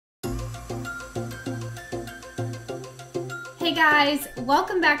Hey guys,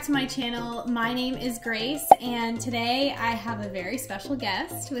 welcome back to my channel. My name is Grace and today I have a very special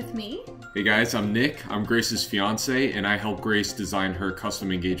guest with me. Hey guys, I'm Nick. I'm Grace's fiance and I help Grace design her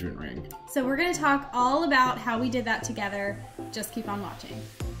custom engagement ring. So we're going to talk all about how we did that together. Just keep on watching.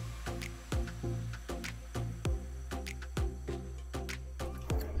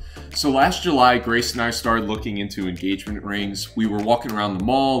 So last July, Grace and I started looking into engagement rings. We were walking around the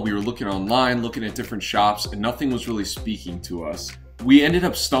mall, we were looking online, looking at different shops, and nothing was really speaking to us. We ended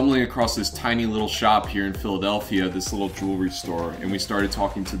up stumbling across this tiny little shop here in Philadelphia, this little jewelry store, and we started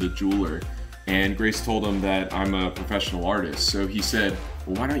talking to the jeweler. And Grace told him that I'm a professional artist. So he said,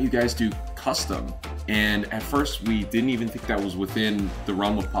 well, why don't you guys do custom? And at first we didn't even think that was within the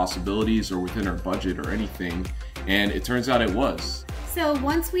realm of possibilities or within our budget or anything. And it turns out it was. So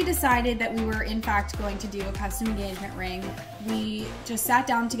once we decided that we were in fact going to do a custom engagement ring, we just sat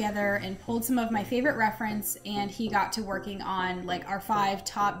down together and pulled some of my favorite reference, and he got to working on like our 5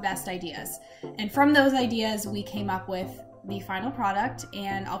 top best ideas. And from those ideas we came up with the final product,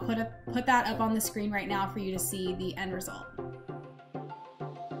 and I'll put that up on the screen right now for you to see the end result.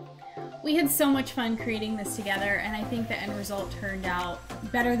 We had so much fun creating this together, and I think the end result turned out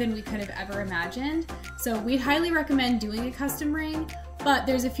better than we could have ever imagined. So we'd highly recommend doing a custom ring, but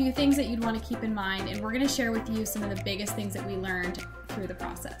there's a few things that you'd want to keep in mind, and we're going to share with you some of the biggest things that we learned through the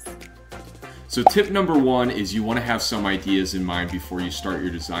process. So tip number 1 is you want to have some ideas in mind before you start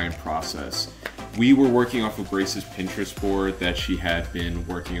your design process. We were working off of Grace's Pinterest board that she had been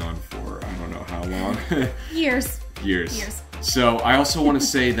working on for I don't know how long. Years. So I also want to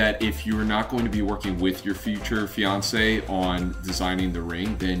say that if you're not going to be working with your future fiance on designing the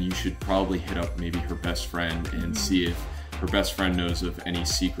ring, then you should probably hit up maybe her best friend and see if her best friend knows of any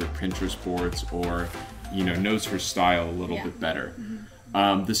secret Pinterest boards or, you know, knows her style a little bit better.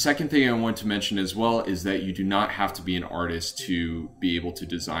 The second thing I want to mention as well is that you do not have to be an artist to be able to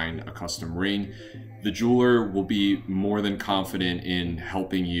design a custom ring. The jeweler will be more than confident in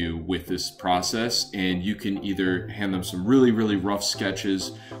helping you with this process, and you can either hand them some really rough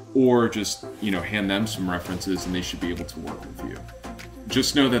sketches or just, you know, hand them some references and they should be able to work with you.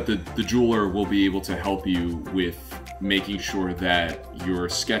 Just know that the jeweler will be able to help you with making sure that your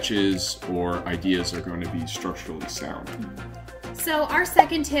sketches or ideas are going to be structurally sound. So our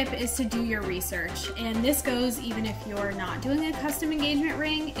second tip is to do your research, and this goes even if you're not doing a custom engagement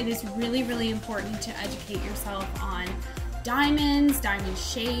ring. It is really important to educate yourself on diamonds, diamond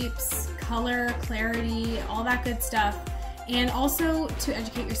shapes, color, clarity, all that good stuff, and also to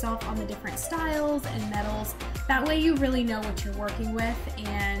educate yourself on the different styles and metals. That way you really know what you're working with,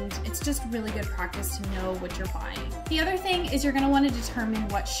 and it's just really good practice to know what you're buying. The other thing is you're going to want to determine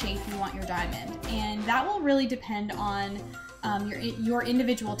what shape you want your diamond, and that will really depend on your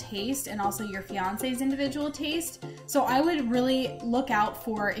individual taste and also your fiance's individual taste. So I would really look out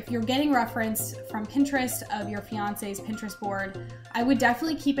for, if you're getting reference from Pinterest of your fiance's Pinterest board, I would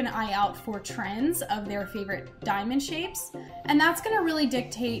definitely keep an eye out for trends of their favorite diamond shapes, and that's going to really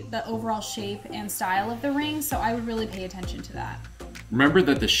dictate the overall shape and style of the ring, so I would really pay attention to that. Remember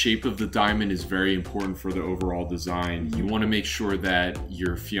that the shape of the diamond is very important for the overall design. You want to make sure that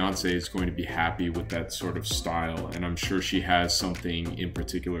your fiance is going to be happy with that sort of style, and I'm sure she has something in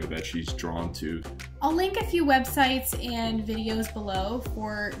particular that she's drawn to. I'll link a few websites and videos below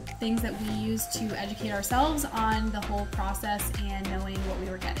for things that we use to educate ourselves on the whole process and knowing what we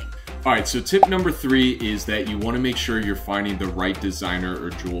were getting. Alright, so tip number 3 is that you want to make sure you're finding the right designer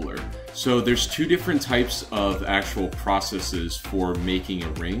or jeweler. So there's 2 different types of actual processes for making a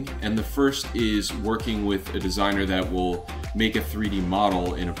ring, and the first is working with a designer that will make a 3D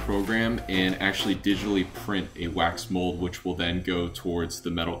model in a program and actually digitally print a wax mold, which will then go towards the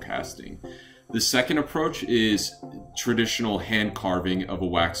metal casting. The second approach is traditional hand carving of a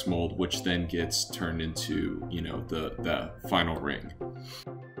wax mold, which then gets turned into, you know, the final ring.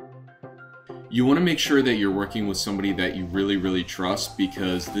 You want to make sure that you're working with somebody that you really trust,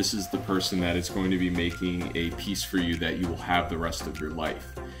 because this is the person that is going to be making a piece for you that you will have the rest of your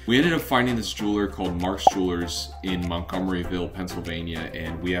life. We ended up finding this jeweler called Mark's Jewelers in Montgomeryville, Pennsylvania,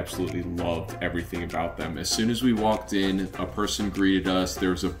 and we absolutely loved everything about them. As soon as we walked in, a person greeted us.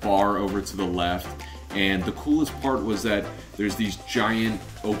 There was a bar over to the left, and the coolest part was that there's these giant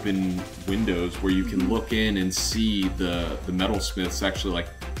open windows where you can look in and see the metalsmiths actually like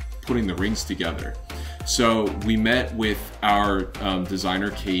putting the rings together. So we met with our designer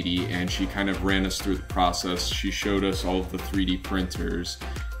Katie, and she kind of ran us through the process. She showed us all of the 3D printers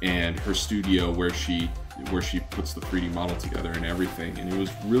and her studio where she puts the 3D model together and everything, and it was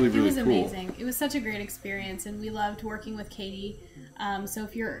really cool. It was amazing. It was such a great experience, and we loved working with Katie. So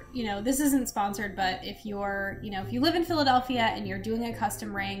if you're, you know, this isn't sponsored, but if you're, you know, if you live in Philadelphia and you're doing a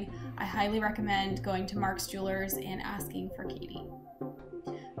custom ring, I highly recommend going to Mark's Jewelers and asking for Katie.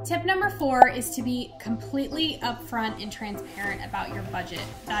 Tip number 4 is to be completely upfront and transparent about your budget.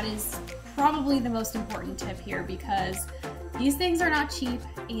 That is probably the most important tip here, because these things are not cheap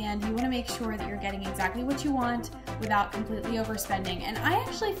and you want to make sure that you're getting exactly what you want without completely overspending. And I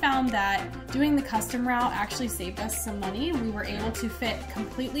actually found that doing the custom route actually saved us some money. We were able to fit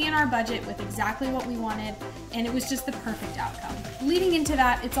completely in our budget with exactly what we wanted, and it was just the perfect outcome. Leading into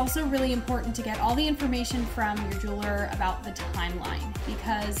that, it's also really important to get all the information from your jeweler about the timeline,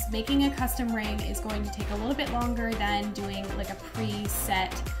 because making a custom ring is going to take a little bit longer than doing like a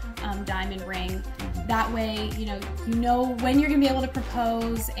preset diamond ring. That way, you know when you're gonna be able to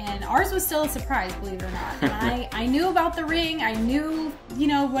propose, and ours was still a surprise, believe it or not. And I knew about the ring, I knew, you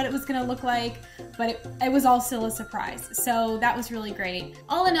know, what it was gonna look like, but it was all still a surprise. So that was really great.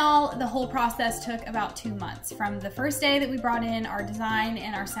 All in all, the whole process took about 2 months, from the first day that we brought in our design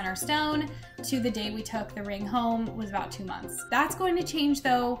and our center stone to the day we took the ring home was about 2 months. That's going to change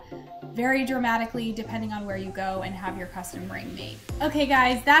though very dramatically depending on where you go and have your custom ring made. Okay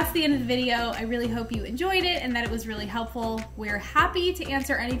guys, that's the end of the video. I really hope you enjoyed it and that it was really helpful. We're happy to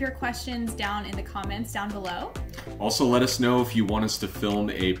answer any of your questions down in the comments down below. Also, let us know if you want us to film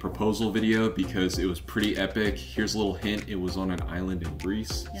a proposal video, because it was pretty epic. Here's a little hint, it was on an island in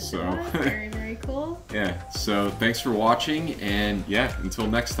Greece. Yes, so it was. Very, very cool. Yeah, so thanks for watching, and yeah, until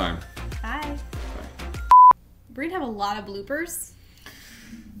next time. Bye. We're gonna have a lot of bloopers.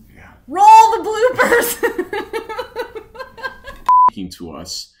 Yeah. Roll the bloopers! Speaking to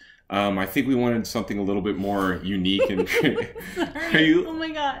us, I think we wanted something a little bit more unique and. Sorry. Oh my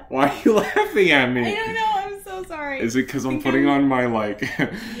god. Why are you laughing at me? I don't know. I'm so sorry. Is it because I'm putting on my like?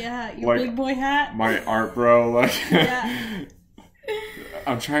 Yeah, your like, big boy hat. My art bro, like. Yeah.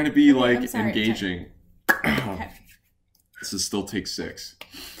 I'm trying to be like sorry, engaging. Okay. This is still take 6.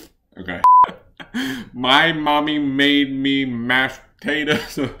 Okay. My mommy made me mashed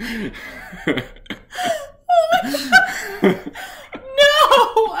potatoes. Oh my god.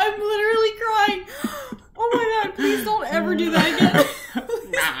 No! I'm literally crying. Oh my god, please don't ever do that again.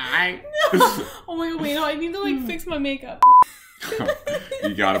 No. Oh my god, wait, no, I need to like fix my makeup.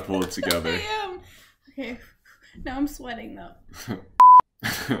 You gotta pull it together. I am. Okay. Now I'm sweating though.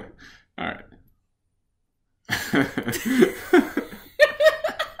 Alright.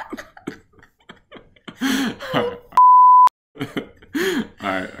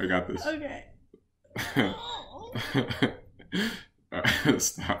 Alright, I got this. Okay. Alright,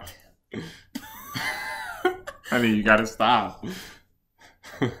 stop. Honey, you gotta stop.